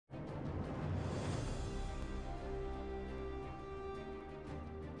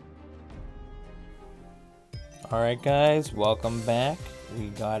Alright guys, welcome back. We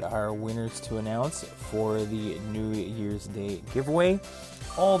got our winners to announce for the New Year's Day giveaway.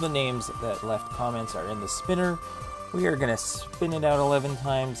 All the names that left comments are in the spinner. We are going to spin it out 11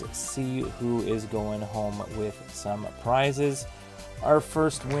 times, see who is going home with some prizes. Our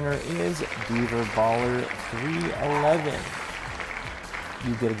first winner is Beaver Baller 311.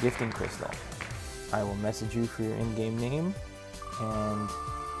 You get a gifting crystal. I will message you for your in-game name, and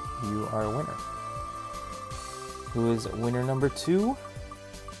you are a winner. Who is winner number 2?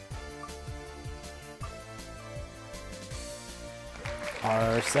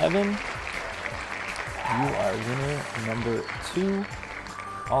 R7. You are winner number 2.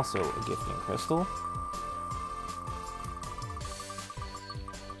 Also a gifting crystal.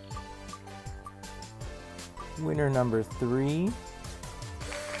 Winner number 3.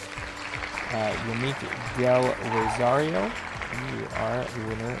 Unique Del Rosario. You are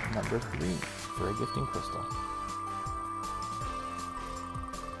winner number 3 for a gifting crystal.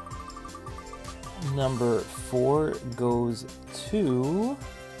 Number 4 goes to,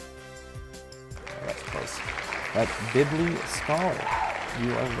 that's close, but Bibli Scholar.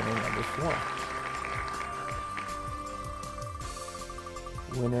 You are winner number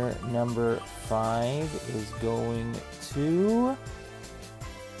 4. Winner number 5 is going to,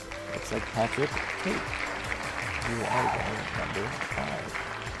 looks like Patrick Tate. You are winner number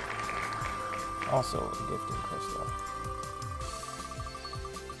 5. Also a gifting crystal.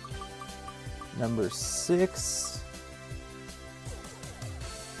 Number 6.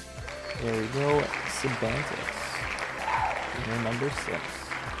 There we go. Sabantis. Winner number 6.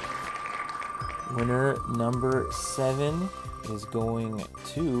 Winner number 7 is going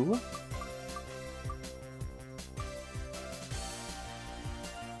to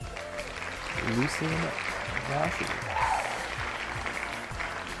Lucien Gashi.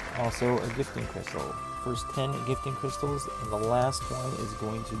 Also a gifting crystal. First 10 gifting crystals, and the last one is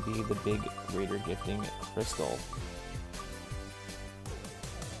going to be the big greater gifting crystal.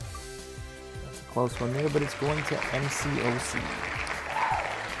 That's a close one there, but it's going to MCOC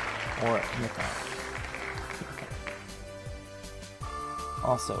or Nikon.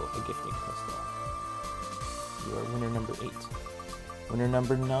 Also a gifting crystal. You are winner number 8. Winner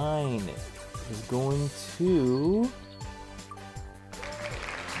number 9 is going to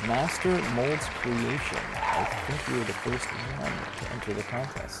Master Molds Creation. I think you were the first one to enter the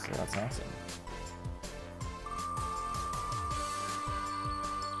contest, so that's awesome.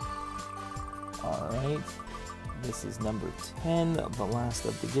 Alright, this is number 10, the last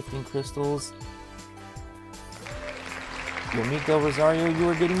of the gifting crystals. Unique Del Rosario, you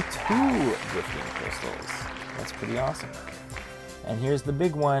are getting 2 gifting crystals. That's pretty awesome. And here's the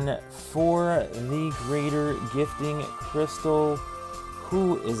big one for the greater gifting crystal.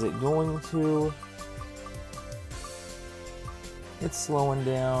 Who is it going to? It's slowing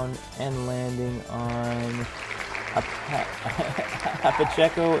down and landing on a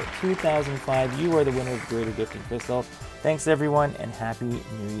Pacheco 2005. You are the winner of Greater Gifting Crystal. Thanks everyone, and Happy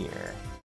New Year.